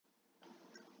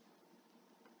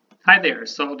Hi there.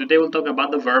 So today we'll talk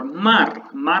about the verb marr.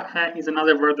 Marr is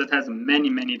another verb that has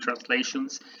many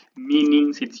translations,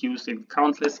 meanings. It's used in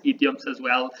countless idioms as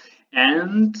well.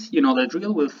 And you know the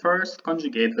drill. We'll first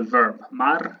conjugate the verb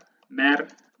marr, mer,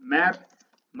 mer,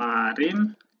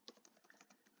 marin,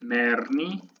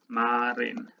 merni,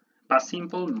 marin. Past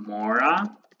simple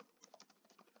mora,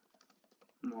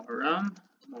 moram,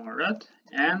 morat,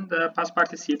 and the past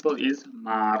participle is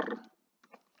marr.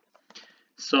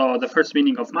 So the first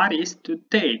meaning of marr is to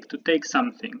take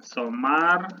something. So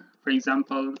marr, for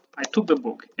example, I took the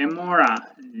book, emora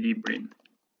librin.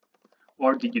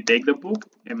 Or did you take the book,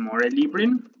 emore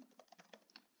librin?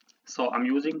 So I'm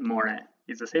using more.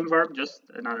 It's the same verb, just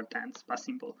another tense, past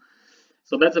simple.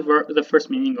 So that's the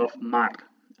first meaning of marr.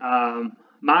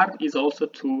 Marr is also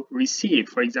to receive.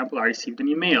 For example, I received an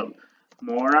email.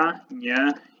 Mora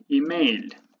një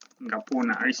email. Nga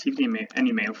puna, I received an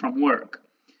email from work.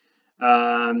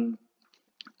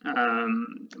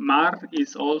 Marr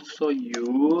is also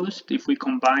used if we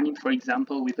combine it, for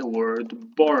example, with the word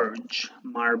borj.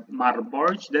 Marr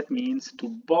borj, that means to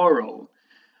borrow.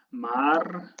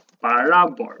 Marr para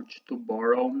borj, to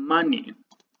borrow money.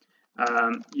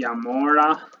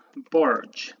 Yamora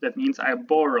borj, that means I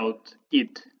borrowed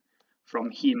it from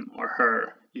him or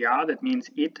her. Yeah, that means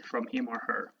it from him or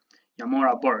her.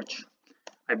 Yamora borj,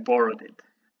 I borrowed it.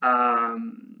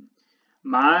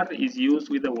 Marr is used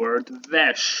with the word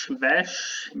vesh.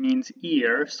 Vesh means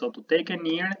ear, so to take an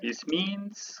ear, this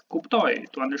means kuptoi,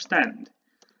 to understand.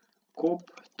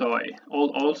 Kuptoi,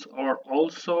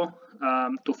 also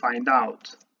to find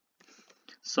out.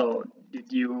 So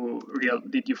did you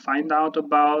find out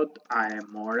about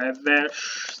aemore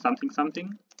vesh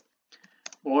something?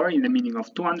 Or in the meaning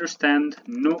of to understand,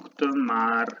 nuk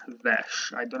marr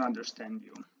vesh, I don't understand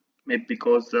you. Maybe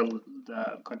because the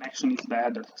connection is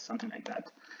bad or something like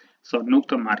that. So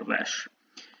nuk marr vesh.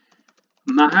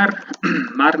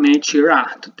 Marr me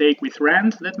chira, to take with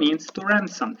rent, that means to rent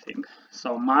something.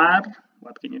 So marr,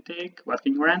 what can you take? What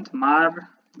can you rent? Marr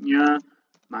një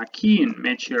makin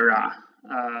me chira,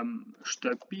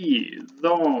 shtëpi,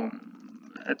 dhom,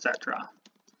 etc.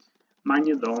 Marr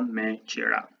një dhom me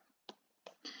chira.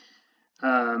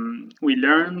 We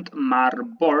learned marr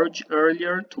borj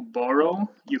earlier, to borrow.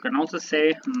 You can also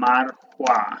say marr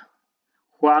hua.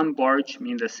 Hua and borj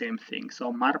mean the same thing.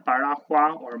 So marr para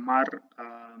hua or marr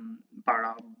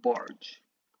para borj.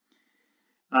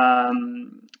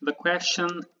 The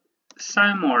question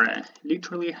saemore,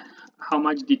 literally, how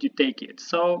much did you take it?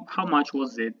 So how much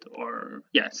was it? Or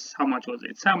yes, how much was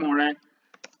it? Saemore,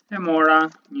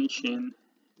 emora, nichin,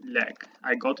 lek.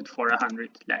 I got it for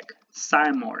 100 lek.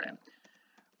 Saemore.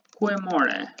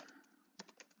 Kuemore.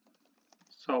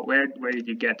 So where did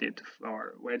you get it,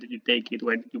 or where did you take it?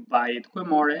 Where did you buy it?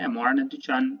 Kuemore, emora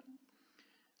neduchan.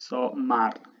 So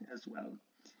marr as well.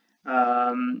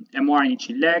 Emora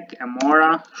nichilek,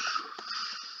 emora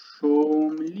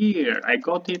shumlir. I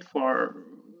got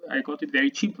it very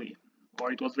cheaply,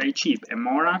 or it was very cheap.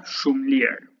 Emora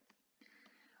shumlir.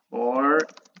 Or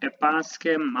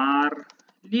epaske marr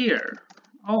lir.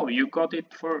 Oh, you got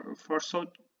it for so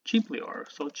cheaply, or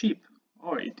so cheap,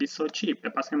 or it is so cheap.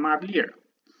 Epaske marr lir.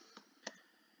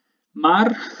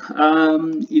 Marr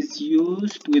is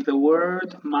used with the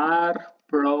word marr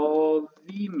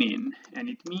provimin, and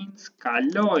it means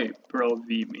kaloi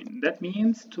provimin. That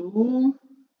means to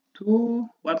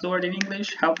what's the word in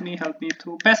English? Help me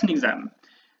to pass an exam.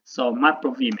 So marr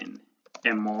provimin.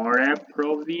 Emore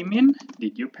provimin.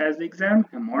 Did you pass the exam?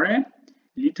 Emore,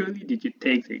 literally, did you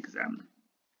take the exam?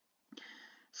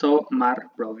 So marr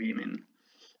provimin.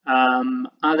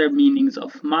 Other meanings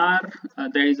of marr,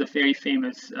 there is a very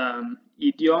famous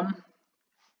idiom.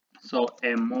 So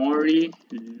emori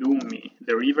lumi,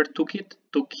 the river took it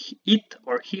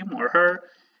or him or her.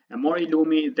 Emori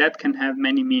lumi, that can have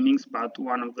many meanings, but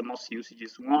one of the most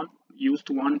used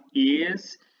one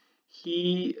is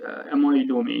emori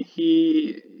lumi.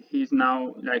 He's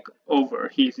now like over.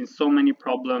 He's in so many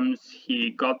problems.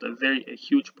 He got a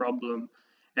huge problem.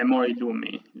 Emori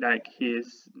lumi, like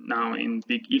he's now in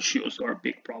big issues or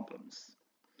big problems.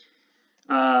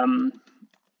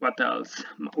 What else?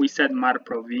 We said marr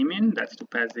provimin, that's to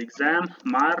pass the exam.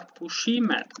 Marr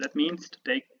pushimet, that means to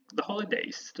take the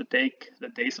holidays, to take the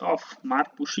days off. Marr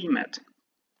pushimet.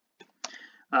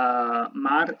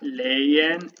 Marr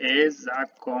lejen e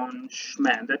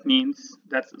zakonshme, that means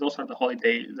those are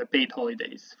the paid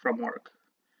holidays from work.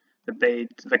 The paid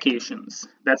vacations.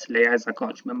 That's leja e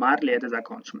zakonshme. Marr lejen e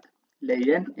zakonshme.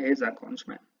 Lejen e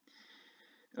zakonshme.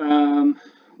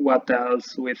 What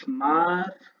else with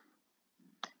marr?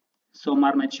 So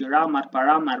marr me qira, marr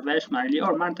para, marr vesh, marr li,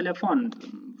 or marr telefon,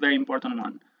 very important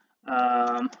one.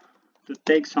 to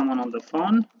take someone on the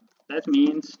phone, that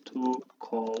means to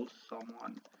call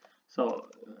someone. So,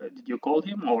 did you call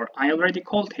him? Or I already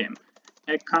called him.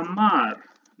 E kam marr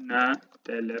në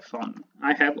telefon.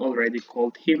 I have already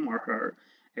called him or her.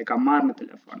 E kam marr në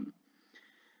telefon.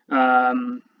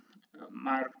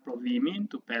 Marr provimin,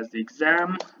 to pass the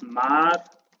exam. Marr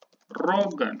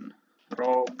rogën.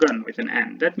 Rogën with an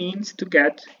N. That means to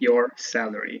get your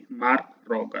salary. Marr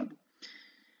rogën.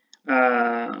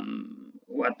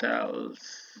 What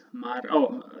else?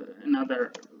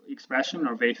 Another expression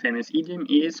or very famous idiom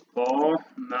is po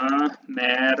më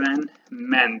merren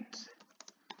mend.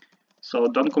 So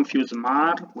don't confuse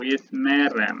marr with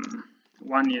merrem.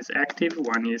 One is active,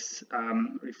 one is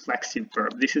reflexive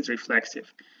verb. This is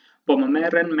reflexive. Po më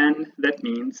merren mend, that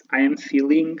means I am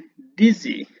feeling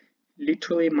dizzy.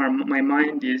 Literally, my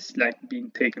mind is like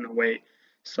being taken away.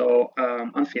 So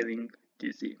I'm feeling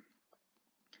dizzy.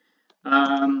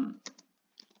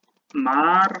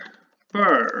 Marr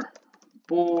për,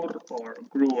 burr or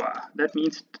grua. That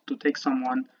means to take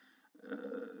someone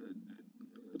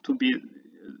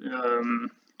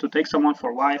to take someone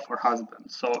for wife or husband.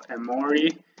 So e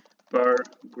mori për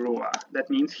grua. That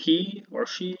means he or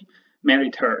she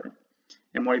married her.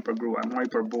 E mori për grua, e mori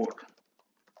për burr.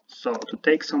 So to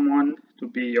take someone to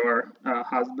be your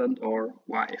husband or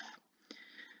wife.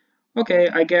 Okay,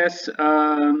 I guess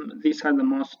these are the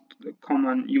most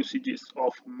common usages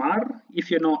of marr. If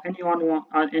you know any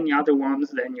other ones,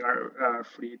 then you are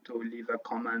free to leave a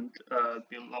comment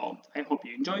below. I hope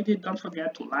you enjoyed it. Don't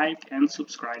forget to like and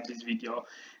subscribe this video.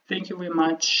 Thank you very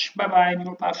much. Bye bye,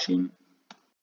 Miłpaszyn.